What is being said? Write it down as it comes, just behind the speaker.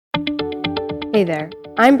Hey there,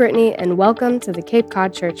 I'm Brittany, and welcome to the Cape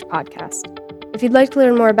Cod Church podcast. If you'd like to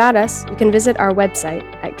learn more about us, you can visit our website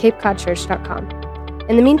at capecodchurch.com.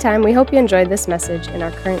 In the meantime, we hope you enjoyed this message in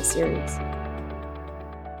our current series.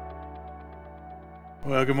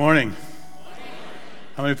 Well, good morning.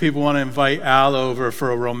 How many people want to invite Al over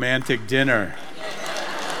for a romantic dinner?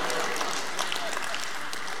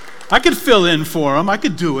 I could fill in for him. I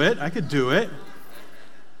could do it.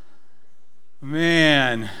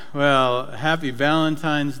 Man, well, happy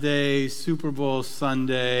Valentine's Day, Super Bowl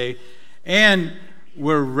Sunday, and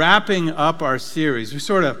we're wrapping up our series. We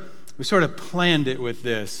sort of planned it with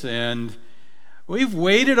this, and we've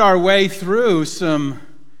waded our way through some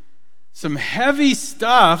heavy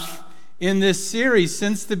stuff in this series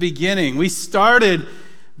since the beginning. We started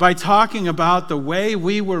by talking about the way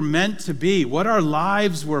we were meant to be, what our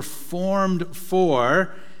lives were formed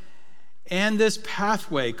for, and this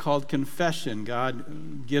pathway called confession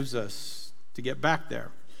God gives us to get back there.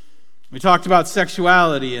 We talked about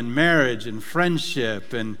sexuality and marriage and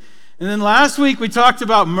friendship. And then last week we talked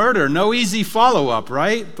about murder. No easy follow-up,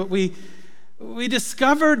 right? But we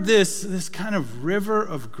discovered this kind of river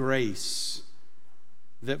of grace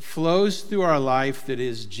that flows through our life that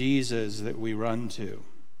is Jesus that we run to.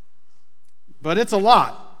 But it's a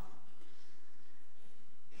lot.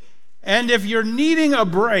 And if you're needing a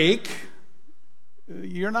break,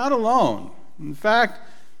 you're not alone. In fact,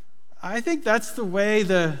 I think that's the way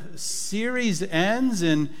the series ends,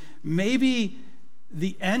 and maybe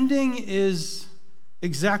the ending is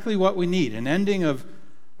exactly what we need, an ending of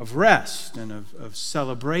rest and of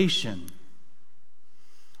celebration.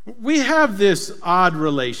 We have this odd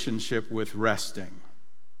relationship with resting.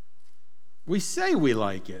 We say we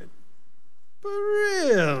like it, but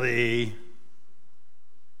really?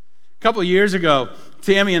 A couple of years ago,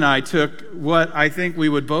 Tammy and I took what I think we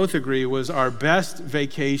would both agree was our best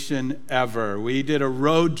vacation ever. We did a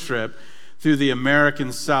road trip through the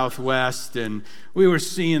American Southwest, and we were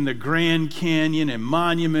seeing the Grand Canyon and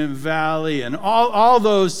Monument Valley and all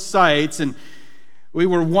those sites, and we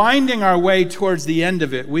were winding our way towards the end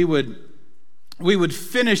of it. We would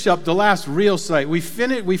finish up the last real site. We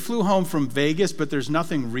flew home from Vegas, but there's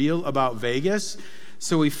nothing real about Vegas.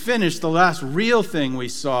 So we finished, the last real thing we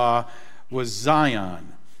saw was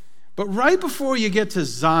Zion. But right before you get to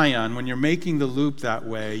Zion, when you're making the loop that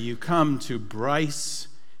way, you come to Bryce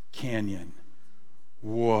Canyon.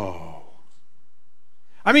 Whoa.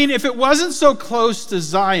 I mean, if it wasn't so close to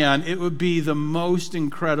Zion, it would be the most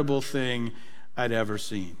incredible thing I'd ever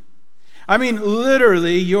seen. I mean,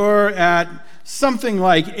 literally, you're at something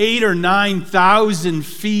like 8,000 or 9,000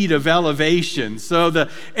 feet of elevation. So the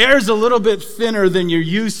air's a little bit thinner than you're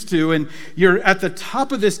used to, and you're at the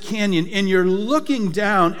top of this canyon, and you're looking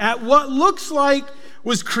down at what looks like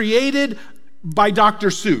was created by Dr.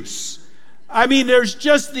 Seuss. I mean, there's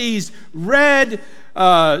just these red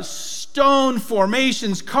stone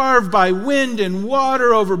formations carved by wind and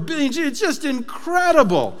water over billions. It's just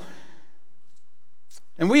incredible.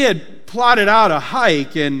 And we had plotted out a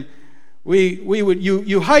hike, and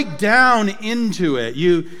you hike down into it.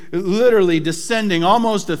 You literally descending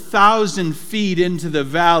almost 1,000 feet into the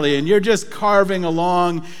valley, and you're just carving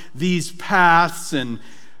along these paths and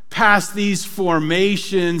past these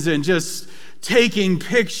formations and just taking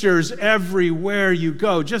pictures everywhere you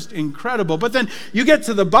go. Just incredible. But then you get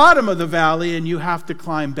to the bottom of the valley, and you have to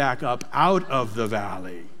climb back up out of the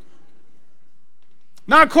valley.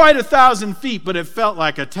 Not quite 1,000 feet, but it felt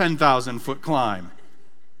like a 10,000-foot climb.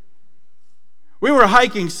 We were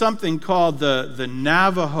hiking something called the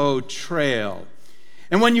Navajo Trail.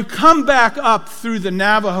 And when you come back up through the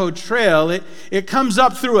Navajo Trail, it comes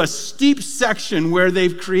up through a steep section where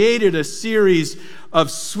they've created a series of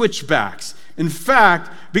switchbacks. In fact,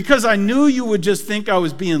 because I knew you would just think I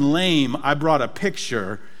was being lame, I brought a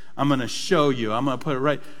picture. I'm going to show you. I'm going to put it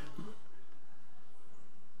right.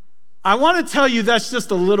 I want to tell you that's just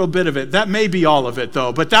a little bit of it. That may be all of it,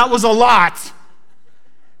 though, but that was a lot.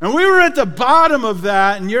 And we were at the bottom of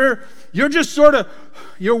that, and you're just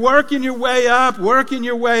you're working your way up,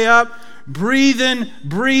 breathing,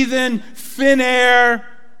 thin air,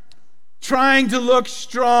 trying to look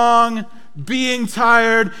strong, being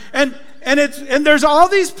tired. And there's all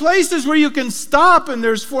these places where you can stop, and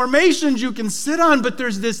there's formations you can sit on, but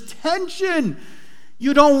there's this tension.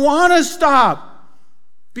 You don't want to stop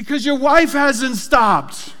because your wife hasn't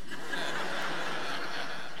stopped.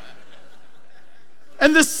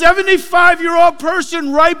 And the 75-year-old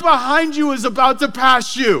person right behind you is about to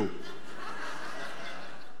pass you.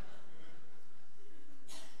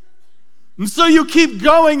 And so you keep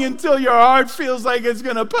going until your heart feels like it's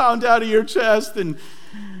going to pound out of your chest and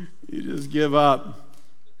you just give up.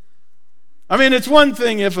 I mean, it's one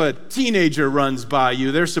thing if a teenager runs by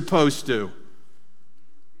you, they're supposed to.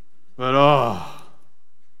 But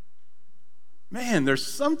man, there's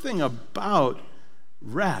something about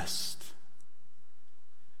rest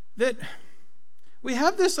that we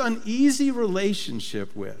have this uneasy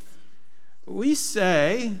relationship with. We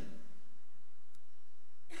say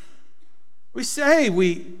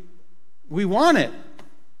we want it.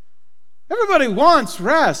 Everybody wants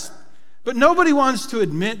rest, but nobody wants to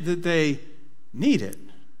admit that they need it.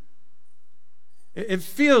 It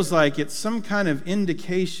feels like it's some kind of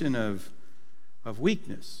indication of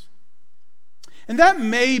weakness. And that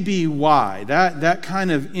may be why, that kind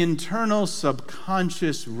of internal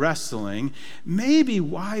subconscious wrestling may be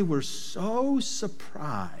why we're so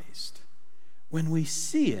surprised when we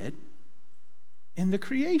see it in the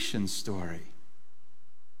creation story.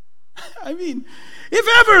 I mean, if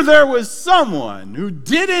ever there was someone who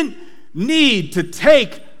didn't need to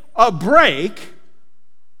take a break,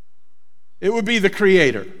 it would be the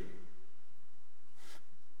Creator.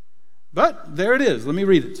 But there it is. Let me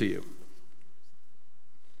read it to you.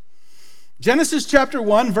 Genesis chapter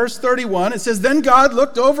 1, verse 31, it says, "Then God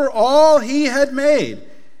looked over all he had made,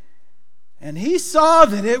 and he saw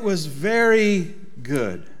that it was very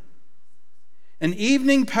good. And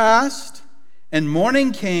evening passed, and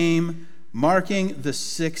morning came, marking the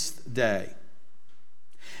sixth day."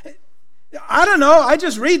 I don't know, I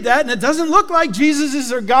just read that, and it doesn't look like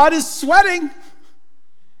Jesus or God is sweating.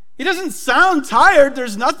 He doesn't sound tired.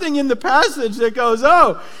 There's nothing in the passage that goes,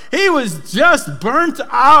 oh, he was just burnt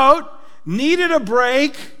out, needed a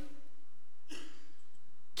break,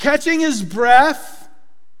 catching his breath,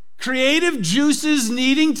 creative juices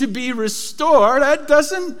needing to be restored.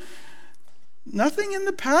 Nothing in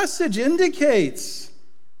the passage indicates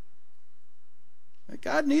that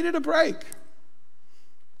God needed a break.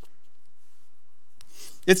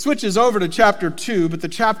 It switches over to chapter 2, but the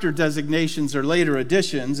chapter designations are later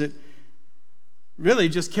additions. It really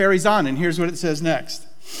just carries on, and here's what it says next.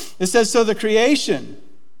 It says, "So the creation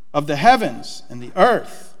of the heavens and the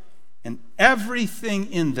earth and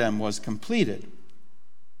everything in them was completed.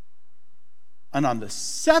 And on the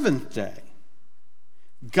seventh day,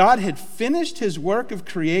 God had finished his work of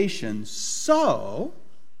creation, so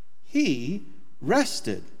he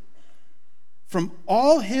rested from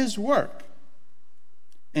all his work.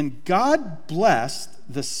 And God blessed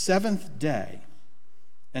the seventh day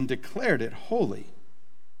and declared it holy,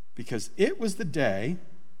 because it was the day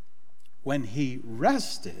when he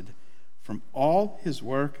rested from all his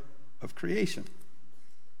work of creation."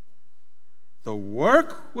 The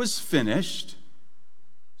work was finished,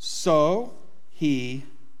 so he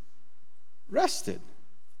rested.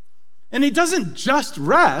 And he doesn't just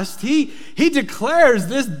rest, he declares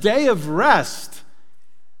this day of rest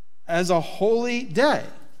as a holy day.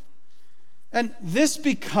 And this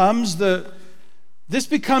becomes the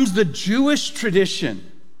Jewish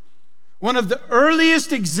tradition. One of the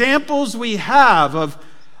earliest examples we have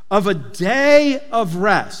of a day of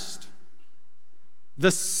rest.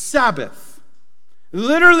 The Sabbath.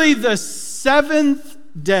 Literally the seventh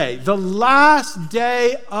day, the last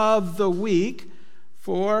day of the week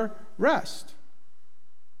for rest.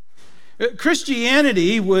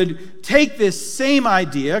 Christianity would take this same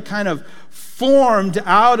idea, kind of formed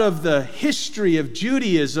out of the history of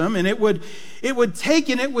Judaism, and it would take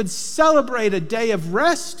and it would celebrate a day of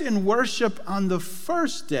rest and worship on the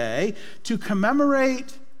first day to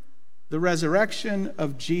commemorate the resurrection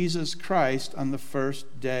of Jesus Christ on the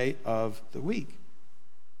first day of the week.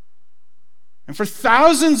 And for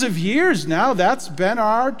thousands of years now, that's been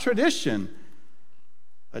our tradition.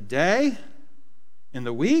 A day in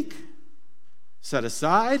the week set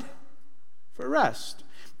aside for rest.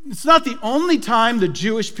 It's not the only time the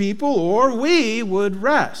Jewish people or we would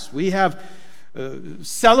rest. We have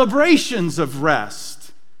celebrations of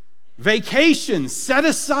rest, vacations,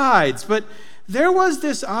 set-asides, but there was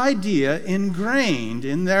this idea ingrained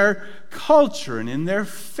in their culture and in their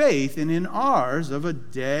faith and in ours of a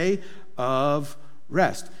day of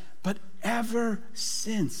rest. But ever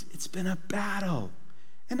since, it's been a battle.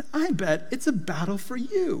 And I bet it's a battle for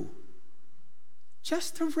you,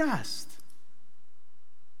 just to rest.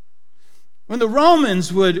 When the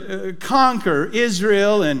Romans would conquer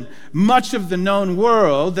Israel and much of the known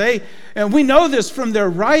world, and we know this from their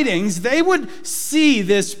writings, they would see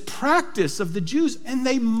this practice of the Jews and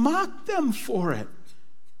they mocked them for it.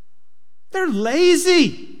 They're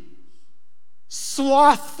lazy,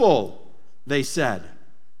 slothful, they said,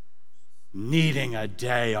 needing a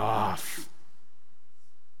day off.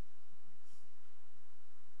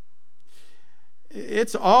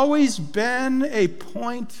 It's always been a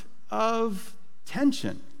point of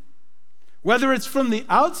tension. whether it's from the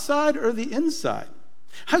outside or the inside.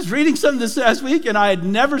 I was reading something this last week, and I had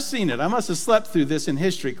never seen it. I must have slept through this in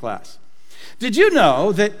history class. Did you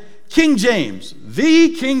know that King James,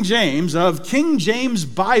 the King James of King James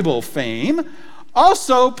Bible fame,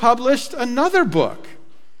 also published another book?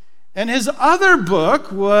 And his other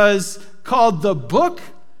book was called the book,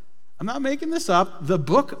 I'm not making this up, the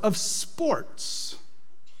Book of Sports.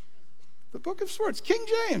 The Book of Sports, King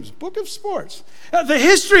James, Book of Sports. The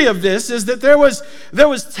history of this is that there was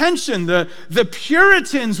tension. The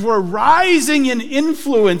Puritans were rising in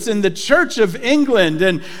influence in the Church of England,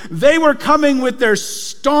 and they were coming with their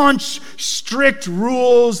staunch, strict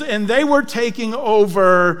rules, and they were taking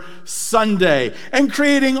over Sunday and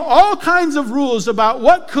creating all kinds of rules about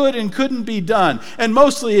what could and couldn't be done. And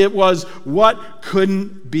mostly it was what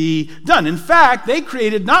couldn't be done. In fact, they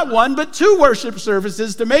created not one but two worship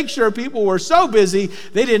services to make sure people were so busy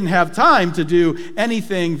they didn't have time to do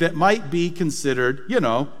anything that might be considered,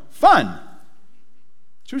 fun.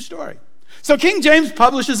 True story. So King James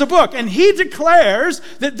publishes a book, and he declares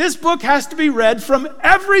that this book has to be read from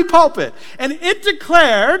every pulpit. And it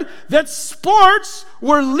declared that sports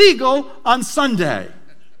were legal on Sunday.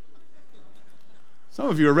 Some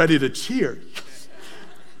of you are ready to cheer.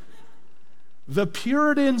 The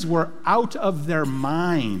Puritans were out of their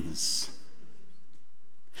minds.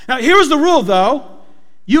 Now, here was the rule, though.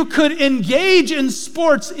 You could engage in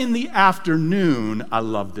sports in the afternoon. I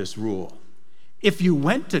love this rule. If you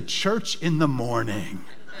went to church in the morning.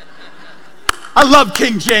 I love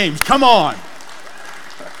King James. Come on.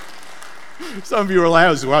 Some of you are like,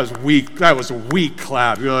 that was weak. That was a weak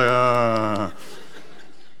clap. You're like,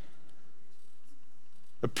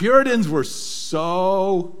 The Puritans were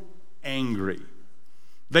so angry.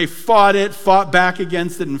 They fought back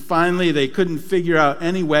against it, and finally they couldn't figure out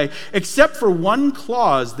any way, except for one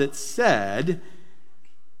clause that said,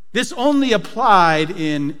 this only applied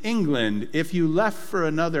in England. If you left for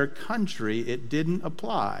another country, it didn't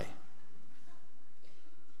apply.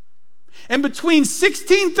 And between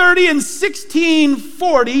 1630 and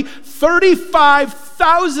 1640,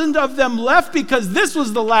 35,000 of them left because this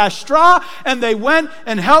was the last straw, and they went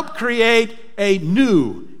and helped create a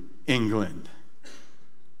new England.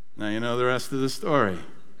 Now you know the rest of the story.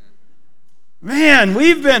 Man,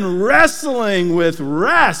 we've been wrestling with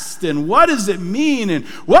rest and what does it mean and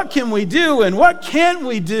what can we do and what can't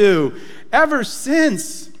we do ever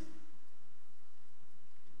since.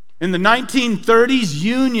 In the 1930s,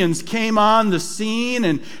 unions came on the scene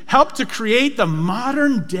and helped to create the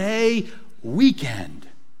modern day weekend.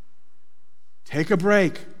 Take a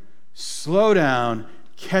break, slow down,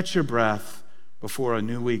 catch your breath before a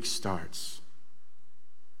new week starts.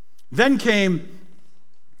 Then came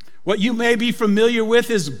what you may be familiar with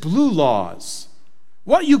as blue laws.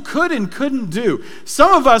 What you could and couldn't do.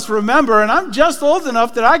 Some of us remember, and I'm just old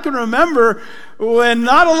enough that I can remember when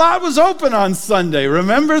not a lot was open on Sunday.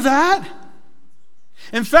 Remember that?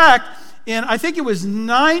 In fact, I think it was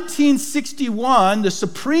 1961, the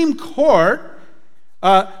Supreme Court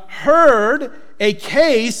heard a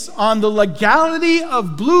case on the legality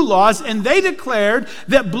of blue laws, and they declared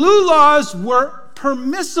that blue laws were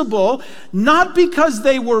permissible, not because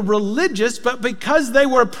they were religious, but because they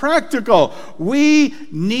were practical. We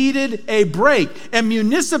needed a break, and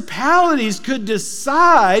municipalities could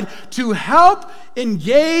decide to help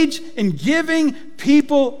engage in giving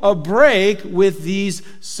people a break with these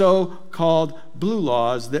so-called blue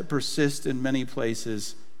laws that persist in many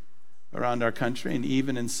places around our country, and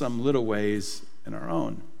even in some little ways in our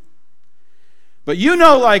own. But you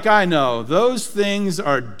know, like I know, those things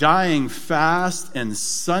are dying fast, and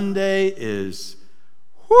Sunday is,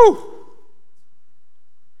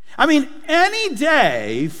 I mean, any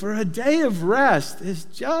day for a day of rest is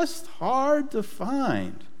just hard to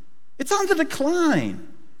find. It's on the decline.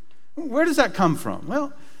 Where does that come from?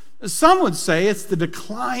 Well, some would say it's the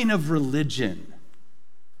decline of religion.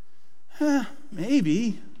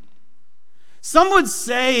 Maybe. Some would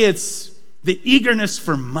say it's the eagerness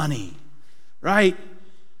for money. Right?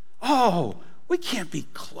 Oh, we can't be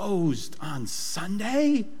closed on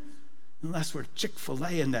Sunday unless we're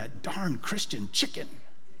Chick-fil-A and that darn Christian chicken.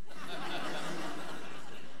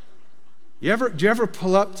 Do you ever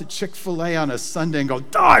pull up to Chick-fil-A on a Sunday and go,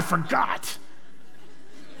 oh, I forgot?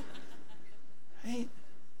 Right?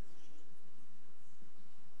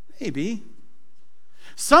 Maybe.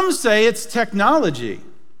 Some say it's technology.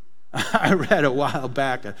 I read a while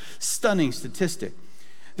back a stunning statistic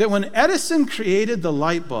that when Edison created the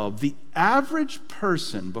light bulb, the average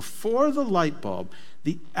person, before the light bulb,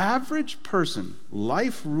 the average person,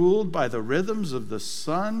 life ruled by the rhythms of the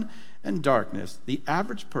sun and darkness, the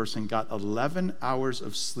average person got 11 hours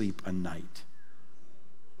of sleep a night.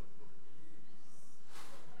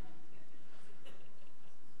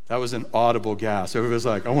 That was an audible gasp. Everybody's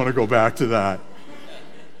like, I want to go back to that.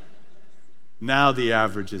 Now the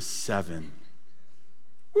average is 7.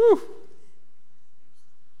 Woo!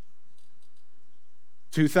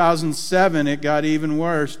 2007, it got even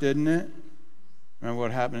worse, didn't it? Remember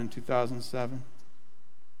what happened in 2007?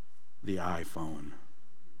 The iPhone.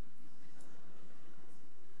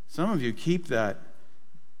 Some of you keep that.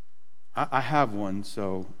 I have one,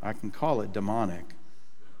 so I can call it demonic.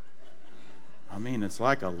 I mean, it's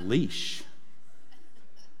like a leash.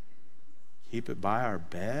 Keep it by our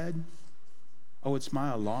bed. Oh, it's my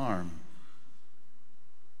alarm.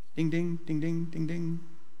 Ding, ding, ding, ding, ding, ding.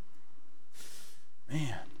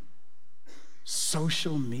 Man.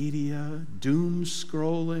 Social media, doom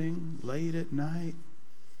scrolling late at night.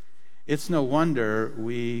 It's no wonder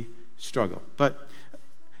we struggle. But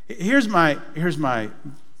here's my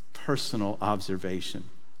personal observation.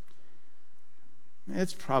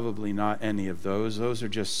 It's probably not any of those. Those are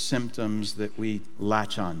just symptoms that we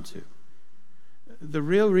latch on to. The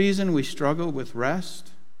real reason we struggle with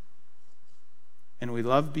rest and we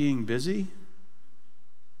love being busy,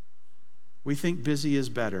 we think busy is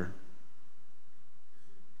better.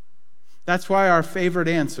 That's why our favorite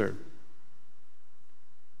answer,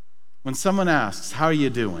 when someone asks, how are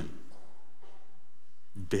you doing?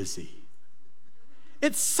 Busy.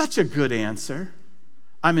 It's such a good answer.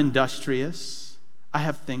 I'm industrious. I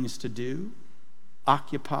have things to do.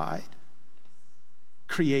 Occupied.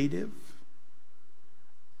 Creative.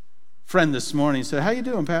 Friend this morning said, how you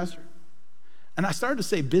doing, Pastor? And I started to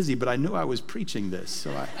say busy, but I knew I was preaching this,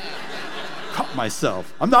 so I caught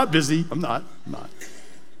myself. I'm not busy. I'm not.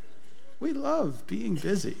 We love being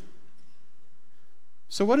busy.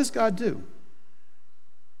 So what does God do?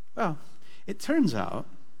 Well, it turns out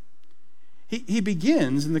he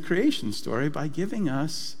begins in the creation story by giving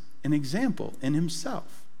us an example in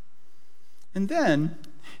himself. And then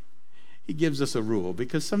he gives us a rule,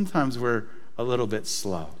 because sometimes we're a little bit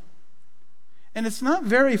slow. And it's not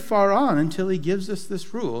very far on until he gives us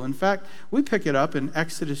this rule. In fact, we pick it up in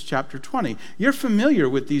Exodus chapter 20. You're familiar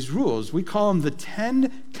with these rules. We call them the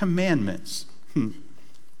 10 Commandments. And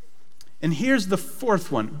here's the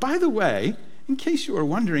fourth one. By the way, in case you were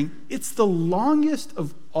wondering, it's the longest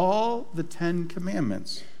of all the 10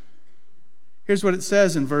 Commandments. Here's what it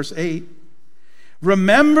says in verse 8.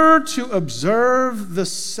 Remember to observe the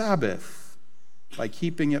Sabbath by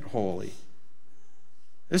keeping it holy.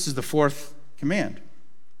 This is the fourth command.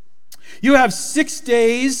 You have 6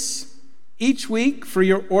 days each week for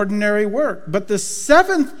your ordinary work, but the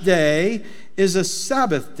seventh day is a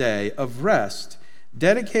Sabbath day of rest,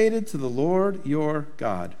 dedicated to the Lord your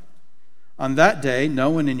God. On that day,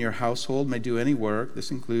 no one in your household may do any work.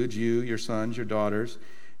 This includes you, your sons, your daughters,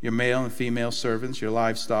 your male and female servants, your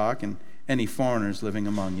livestock, and any foreigners living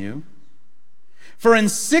among you. For in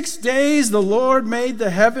 6 days the Lord made the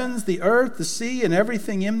heavens, the earth, the sea, and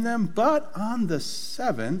everything in them, but on the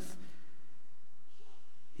seventh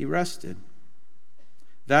he rested.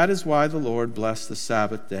 That is why the Lord blessed the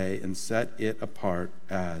Sabbath day and set it apart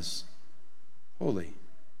as holy.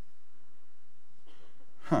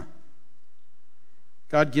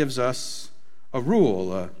 God gives us a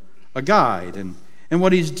rule, a guide, and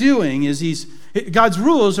what he's doing is God's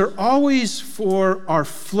rules are always for our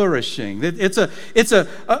flourishing. It's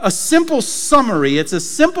a simple summary. It's a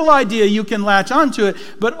simple idea. You can latch onto it,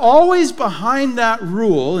 but always behind that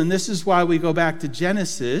rule, and this is why we go back to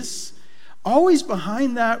Genesis, always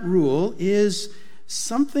behind that rule is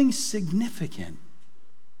something significant.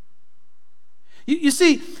 You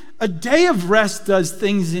see, a day of rest does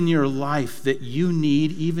things in your life that you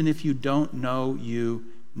need, even if you don't know you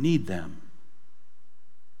need them.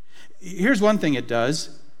 Here's one thing it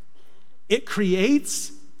does. It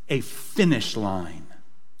creates a finish line.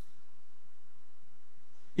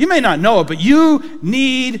 You may not know it, but we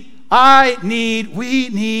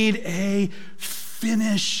need a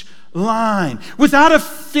finish line. Without a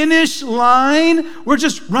finish line, we're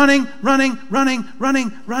just running.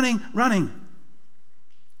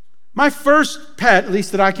 My first pet, at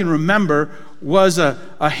least that I can remember, was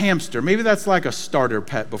a hamster. Maybe that's like a starter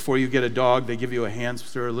pet. Before you get a dog, they give you a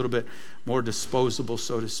hamster, a little bit more disposable,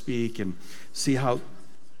 so to speak, and see how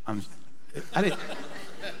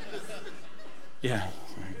yeah.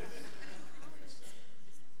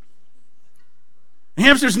 The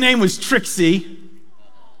hamster's name was Trixie.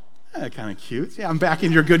 Kind of cute. Yeah, I'm back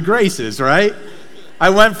in your good graces, right?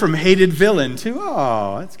 I went from hated villain to,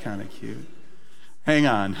 that's kind of cute. Hang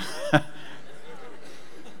on.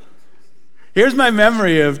 Here's my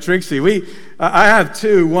memory of Trixie. I have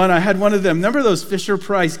two. One, I had one of them. Remember those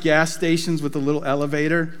Fisher-Price gas stations with the little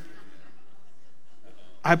elevator?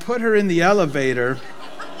 I put her in the elevator,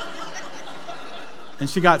 and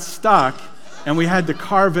she got stuck, and we had to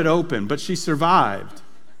carve it open, but she survived.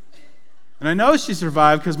 And I know she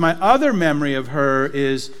survived because my other memory of her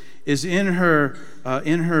is in her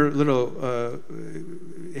little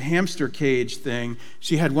hamster cage thing.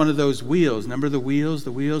 She had one of those wheels. Remember the wheels?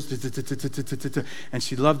 And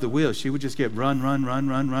she loved the wheels. She would just get run.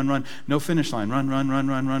 No finish line.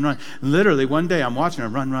 Run. Literally, one day I'm watching her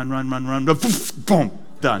run. Boom,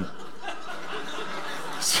 done.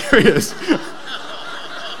 Serious.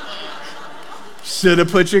 Should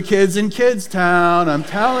have put your kids in Kids Town, I'm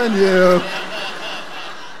telling you.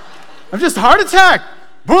 I'm just heart attack.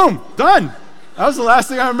 Boom, done. That was the last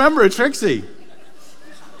thing I remember of Trixie.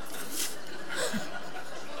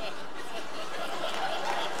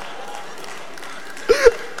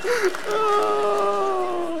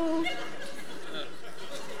 Oh.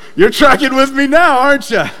 You're tracking with me now,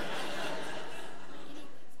 aren't you?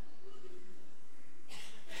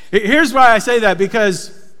 Here's why I say that,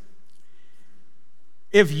 because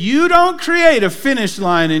if you don't create a finish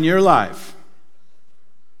line in your life,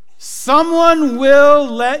 someone will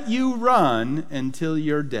let you run until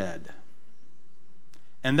you're dead.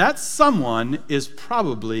 And that someone is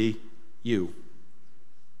probably you.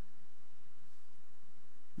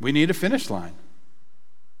 We need a finish line.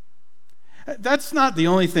 That's not the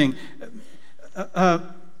only thing.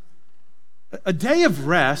 A day of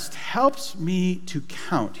rest helps me to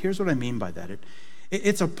count. Here's what I mean by that.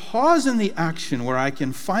 It's a pause in the action where I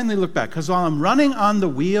can finally look back. Because while I'm running on the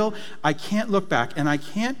wheel, I can't look back and I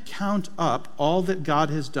can't count up all that God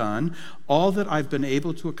has done, all that I've been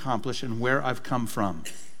able to accomplish, and where I've come from.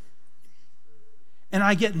 And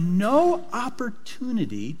I get no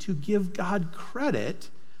opportunity to give God credit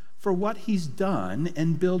for what he's done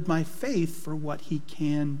and build my faith for what he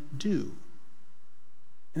can do.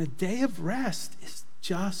 And a day of rest is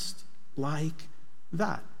just like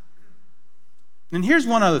that. And here's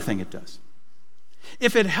one other thing it does.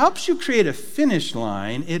 If it helps you create a finish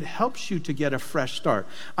line, it helps you to get a fresh start.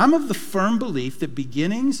 I'm of the firm belief that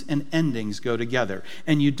beginnings and endings go together.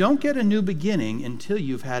 And you don't get a new beginning until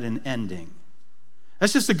you've had an ending.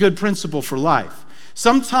 That's just a good principle for life.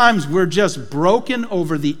 Sometimes we're just broken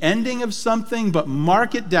over the ending of something, but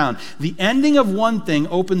mark it down. The ending of one thing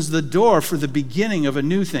opens the door for the beginning of a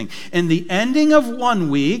new thing. And the ending of one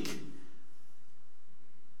week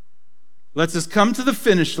lets us come to the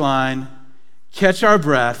finish line, catch our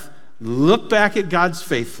breath, look back at God's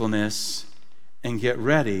faithfulness, and get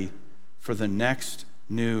ready for the next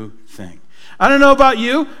new thing. I don't know about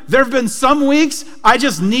you. There have been some weeks I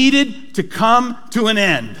just needed to come to an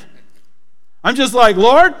end. I'm just like,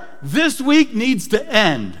 Lord, this week needs to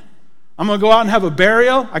end. I'm going to go out and have a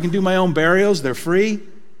burial. I can do my own burials. They're free.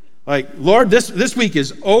 Like, Lord, this week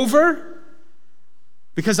is over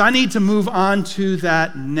because I need to move on to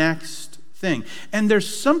that next thing. And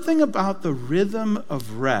there's something about the rhythm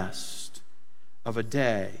of rest, of a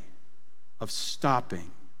day, of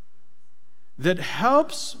stopping, that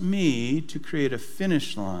helps me to create a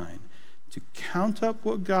finish line, to count up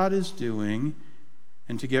what God is doing,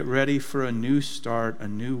 and to get ready for a new start, a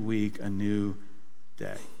new week, a new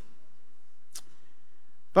day.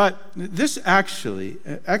 But this actually,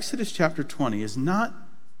 Exodus chapter 20, is not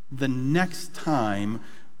the next time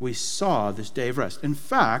we saw this day of rest. In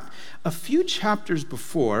fact, a few chapters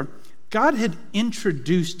before, God had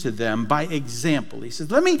introduced to them by example. He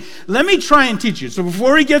says, let me try and teach you. So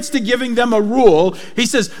before he gets to giving them a rule, he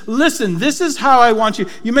says, listen, this is how I want you.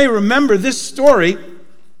 You may remember this story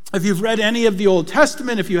if you've read any of the Old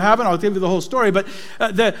Testament. If you haven't, I'll give you the whole story. But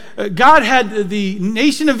God had the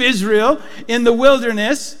nation of Israel in the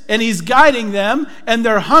wilderness, and he's guiding them, and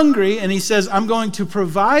they're hungry, and he says, I'm going to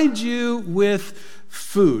provide you with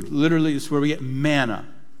food. Literally, this is where we get manna.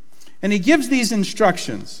 And he gives these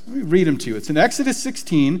instructions. Let me read them to you. It's in Exodus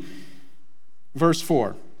 16, verse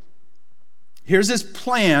 4. Here's his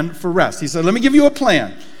plan for rest. He said, let me give you a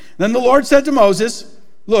plan. Then the Lord said to Moses,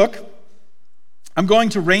 look, I'm going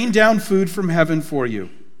to rain down food from heaven for you.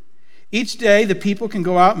 Each day, the people can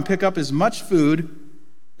go out and pick up as much food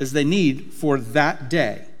as they need for that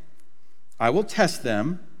day. I will test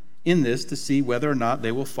them in this to see whether or not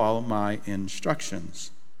they will follow my instructions.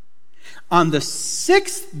 On the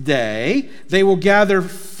sixth day, they will gather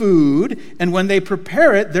food, and when they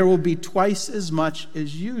prepare it, there will be twice as much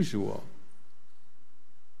as usual.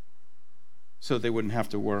 So they wouldn't have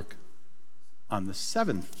to work on the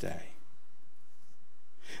seventh day.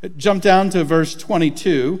 Jump down to verse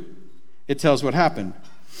 22. It tells what happened.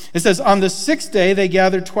 It says, on the sixth day they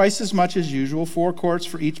gathered twice as much as usual, 4 quarts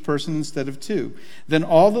for each person instead of 2. Then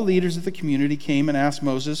all the leaders of the community came and asked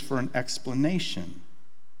Moses for an explanation.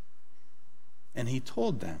 And he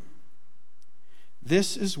told them,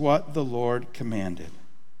 this is what the Lord commanded.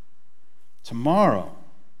 Tomorrow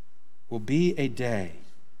will be a day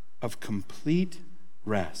of complete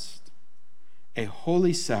rest, a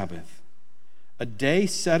holy Sabbath, a day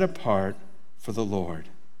set apart for the Lord.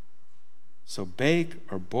 So bake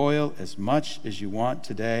or boil as much as you want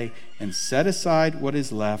today and set aside what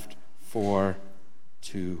is left for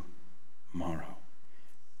tomorrow.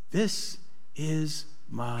 This is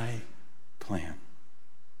my plan.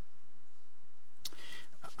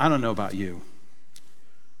 I don't know about you.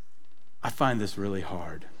 I find this really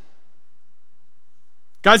hard.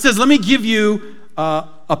 God says, let me give you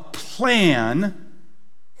a plan.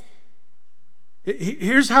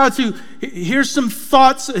 Here's some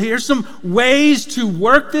thoughts, here's some ways to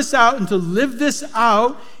work this out and to live this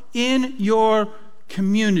out in your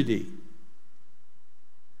community.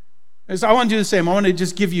 So I want to do the same. I want to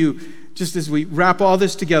just give you, just as we wrap all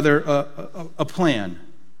this together, a plan.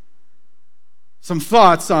 Some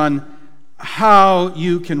thoughts on how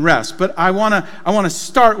you can rest. But I want to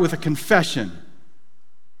start with a confession.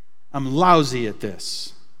 I'm lousy at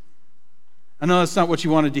this. I know that's not what you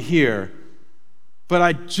wanted to hear, but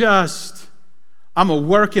I'm a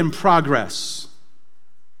work in progress.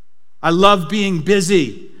 I love being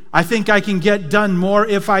busy. I think I can get done more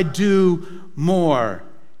if I do more.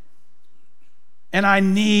 And I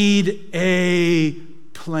need a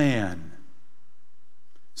plan.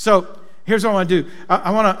 So here's what I want to do.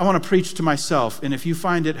 I want to preach to myself, and if you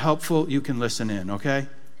find it helpful, you can listen in, okay?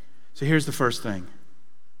 So here's the first thing.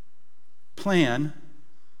 Plan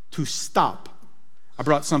to stop. I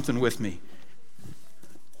brought something with me.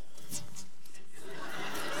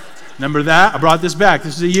 Remember that? I brought this back.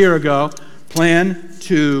 This is a year ago. Plan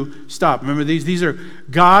to stop. Remember these? These are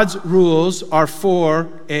God's rules are for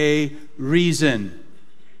a reason.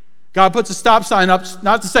 God puts a stop sign up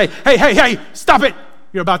not to say, hey, stop it.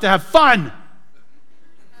 You're about to have fun.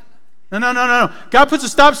 No. God puts a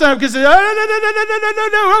stop sign up because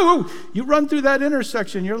no. You run through that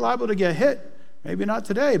intersection, you're liable to get hit. Maybe not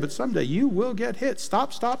today, but someday you will get hit.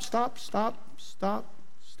 Stop.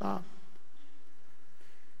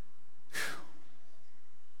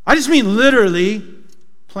 I just mean literally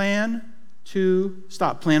plan to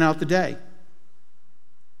stop. Plan out the day.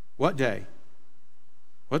 What day?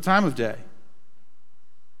 What time of day?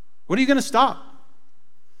 What are you going to stop?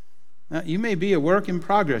 Now, you may be a work in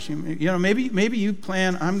progress. Maybe you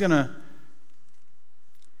plan, I'm going to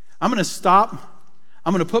stop.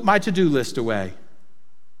 I'm going to put my to-do list away.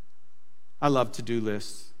 I love to-do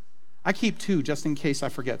lists. I keep 2 just in case I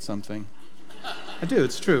forget something. I do,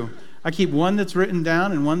 it's true. I keep one that's written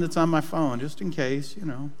down and one that's on my phone, just in case,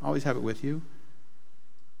 always have it with you.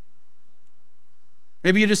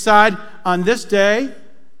 Maybe you decide on this day,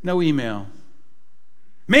 no email.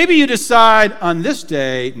 Maybe you decide on this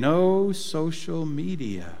day, no social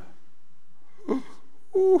media.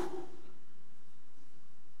 Ooh.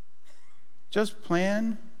 Just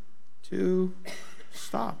plan to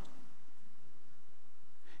stop.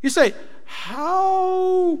 You say,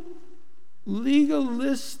 how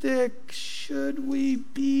legalistic should we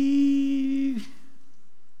be?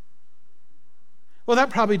 Well, that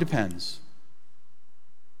probably depends.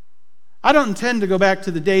 I don't intend to go back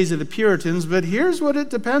to the days of the Puritans, but here's what it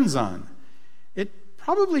depends on. It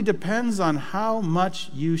probably depends on how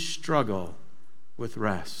much you struggle with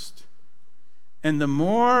rest. And the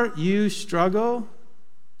more you struggle,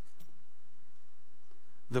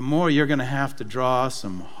 the more you're going to have to draw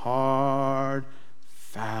some hard,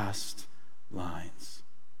 fast lines.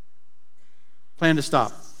 Plan to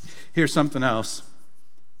stop. Here's something else.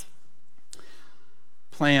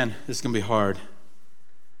 Plan, this is going to be hard.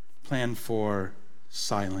 Plan for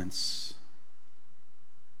silence.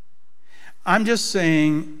 I'm just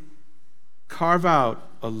saying, carve out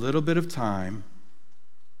a little bit of time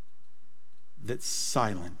that's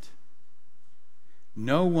silent.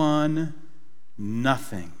 No one,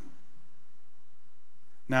 nothing.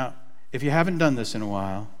 Now, if you haven't done this in a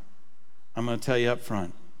while, I'm going to tell you up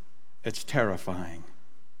front, it's terrifying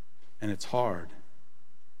and it's hard.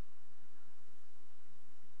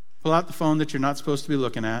 Pull out the phone that you're not supposed to be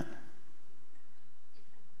looking at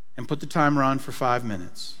and put the timer on for 5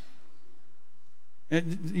 minutes.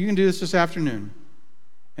 You can do this afternoon.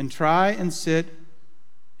 And try and sit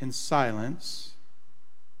in silence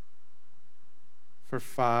for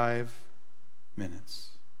 5 minutes.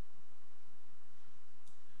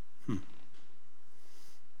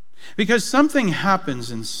 Because something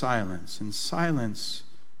happens in silence, and silence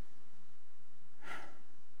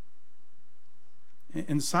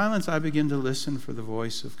In silence, I begin to listen for the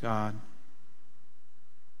voice of God.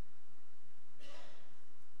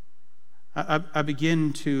 I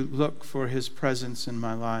begin to look for his presence in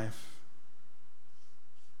my life.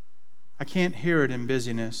 I can't hear it in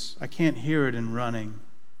busyness. I can't hear it in running.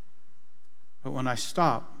 But when I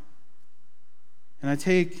stop and I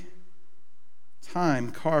take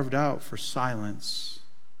time carved out for silence,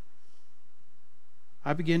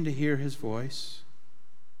 I begin to hear his voice,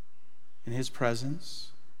 in his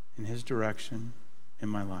presence, in his direction in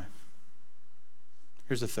my life.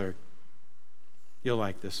 Here's a third. You'll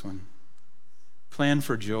like this one. Plan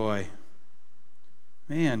for joy.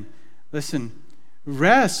 Man, listen,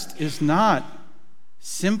 rest is not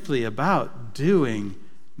simply about doing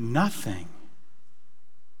nothing.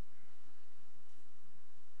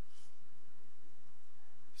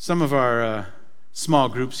 Some of our small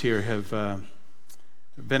groups here have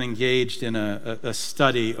been engaged in a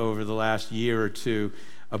study over the last year or two,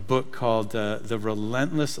 a book called The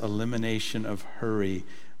Relentless Elimination of Hurry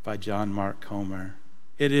by John Mark Comer.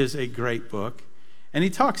 It is a great book, and he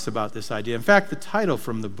talks about this idea. In fact, the title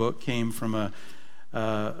from the book came from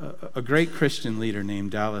a great Christian leader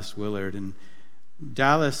named Dallas Willard, and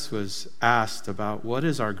Dallas was asked about what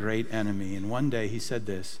is our great enemy, and one day he said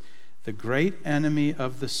this: the great enemy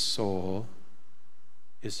of the soul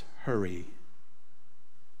is hurry.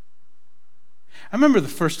 I remember the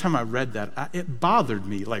first time I read that, it bothered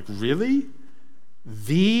me. Like, really?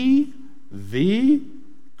 The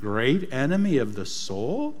great enemy of the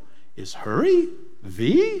soul is hurry?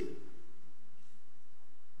 There's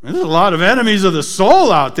a lot of enemies of the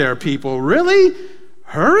soul out there, people. Really?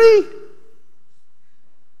 Hurry?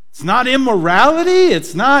 It's not immorality.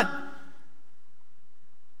 It's not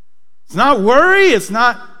worry. It's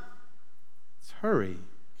hurry.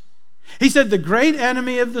 He said the great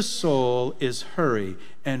enemy of the soul is hurry,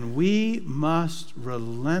 and we must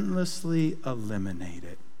relentlessly eliminate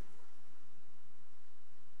it.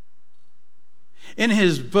 In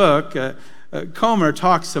his book, Comer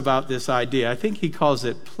talks about this idea. I think he calls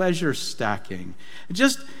it pleasure stacking.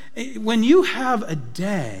 Just when you have a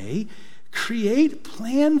day,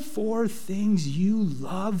 plan for things you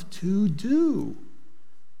love to do.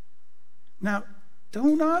 Now,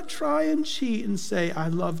 do not try and cheat and say, I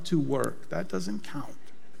love to work. That doesn't count.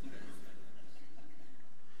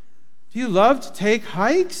 Do you love to take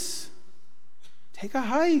hikes? Take a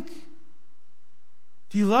hike.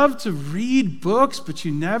 Do you love to read books, but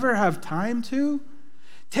you never have time to?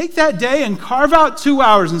 Take that day and carve out 2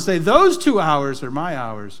 hours and say, those 2 hours are my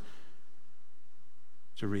hours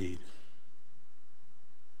to read.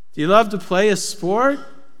 Do you love to play a sport?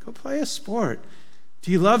 Go play a sport. Do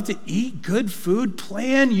you love to eat good food?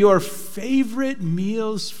 Plan your favorite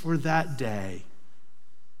meals for that day.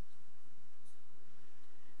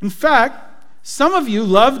 In fact, some of you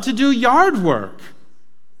love to do yard work.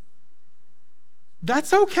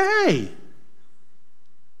 That's okay.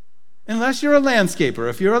 Unless you're a landscaper.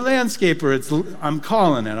 If you're a landscaper, I'm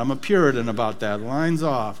calling it. I'm a Puritan about that. Lines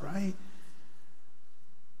off, right?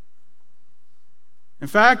 In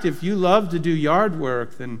fact, if you love to do yard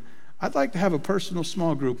work, then I'd like to have a personal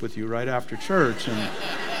small group with you right after church, and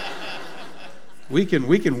we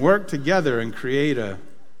can work together and create a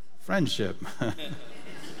friendship.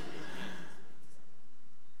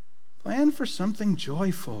 Plan for something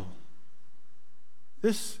joyful.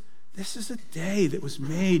 This is a day that was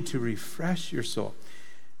made to refresh your soul.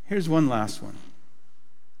 Here's one last one.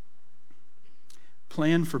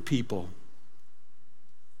 Plan for people.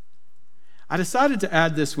 I decided to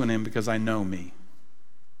add this one in because I know me.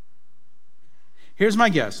 Here's my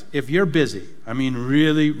guess. If you're busy, I mean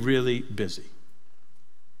really, really busy,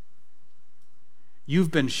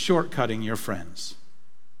 you've been shortcutting your friends.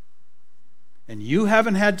 And you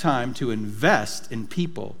haven't had time to invest in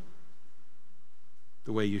people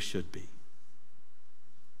the way you should be.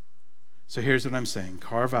 So here's what I'm saying.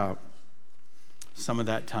 Carve out some of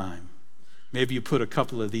that time. Maybe you put a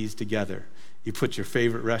couple of these together. You put your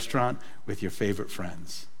favorite restaurant with your favorite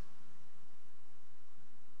friends.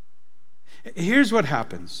 Here's what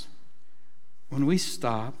happens. When we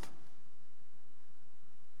stop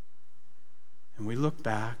and we look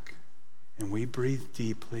back and we breathe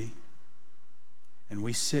deeply and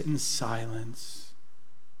we sit in silence,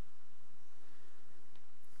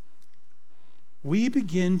 we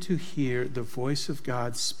begin to hear the voice of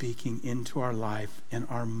God speaking into our life in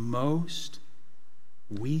our most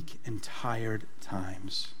weak and tired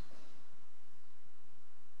times.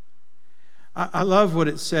 I love what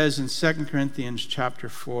it says in 2 Corinthians chapter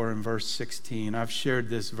 4 and verse 16. I've shared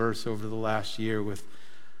this verse over the last year with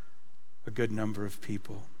a good number of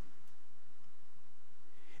people.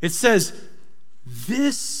 It says,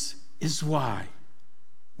 This is why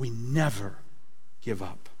we never give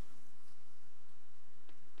up.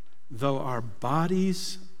 Though our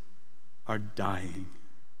bodies are dying.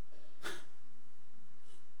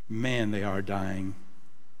 Man, they are dying.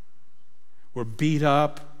 We're beat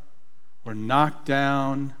up, we're knocked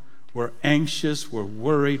down, we're anxious, we're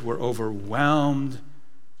worried, we're overwhelmed.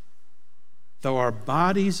 Though our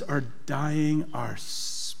bodies are dying, our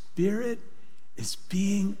spirit is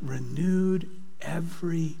being renewed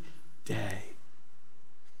every day.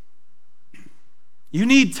 You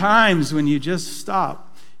need times when you just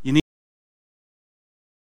stop. You need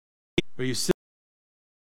where you sit,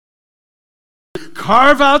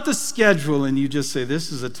 carve out the schedule, and you just say,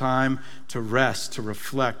 this is a time to rest, to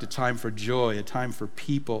reflect, a time for joy, a time for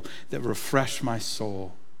people that refresh my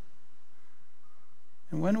soul.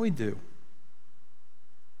 And when we do,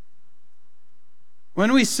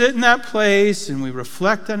 when we sit in that place and we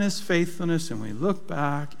reflect on his faithfulness and we look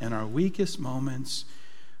back in our weakest moments,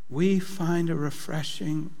 we find a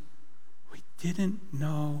refreshing we didn't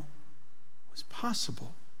know was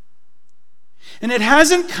possible. And it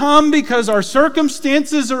hasn't come because our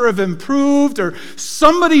circumstances have improved or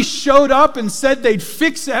somebody showed up and said they'd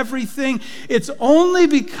fix everything. It's only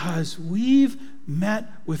because we've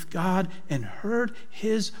met with God and heard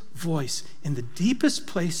his voice in the deepest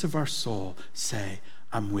place of our soul say,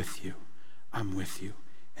 I'm with you,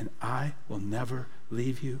 and I will never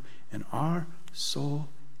leave you. And our soul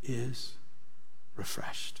is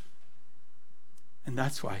refreshed. And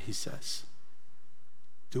that's why he says,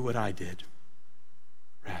 do what I did.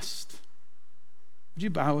 Rest. Would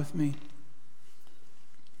you bow with me?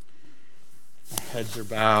 Our heads are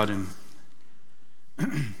bowed and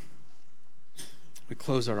we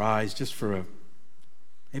close our eyes just for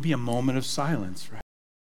maybe a moment of silence, right?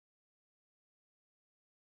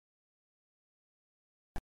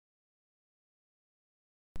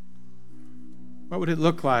 What would it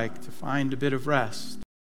look like to find a bit of rest?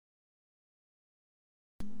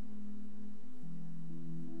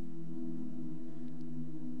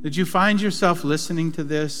 Did you find yourself listening to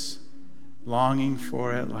this, longing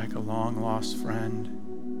for it like a long-lost friend?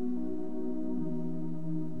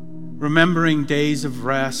 Remembering days of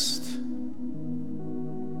rest,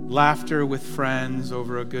 laughter with friends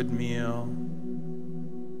over a good meal,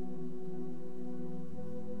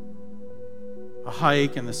 a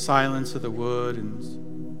hike in the silence of the wood and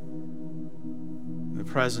the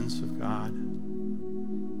presence of God.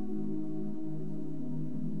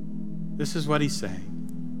 This is what he's saying.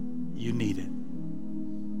 You need it.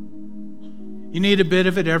 You need a bit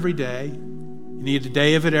of it every day. You need a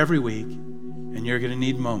day of it every week. And you're going to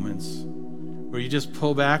need moments where you just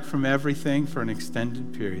pull back from everything for an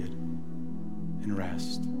extended period and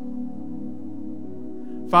rest.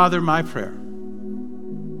 Father, my prayer,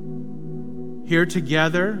 here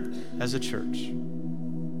together as a church,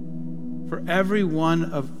 for every one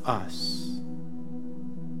of us,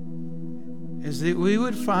 is that we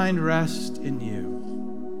would find rest in you.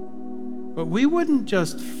 But we wouldn't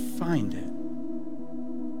just find it.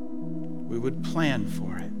 We would plan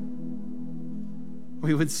for it.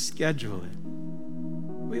 We would schedule it.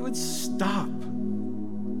 We would stop.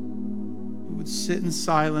 We would sit in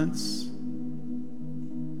silence.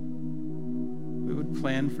 We would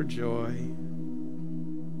plan for joy.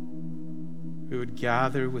 We would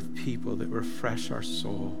gather with people that refresh our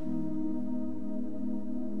soul.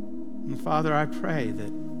 And Father, I pray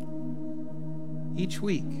that each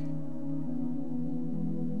week,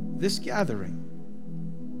 this gathering,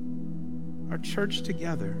 our church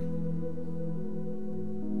together,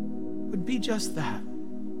 would be just that.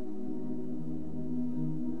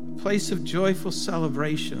 A place of joyful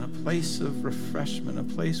celebration, a place of refreshment, a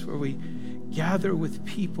place where we gather with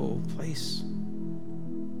people, a place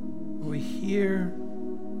where we hear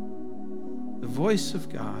the voice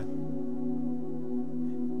of God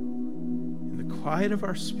in the quiet of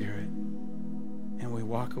our spirit, and we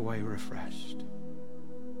walk away refreshed.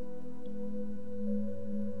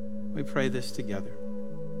 We pray this together.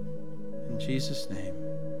 In Jesus' name,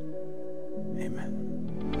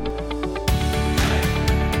 amen.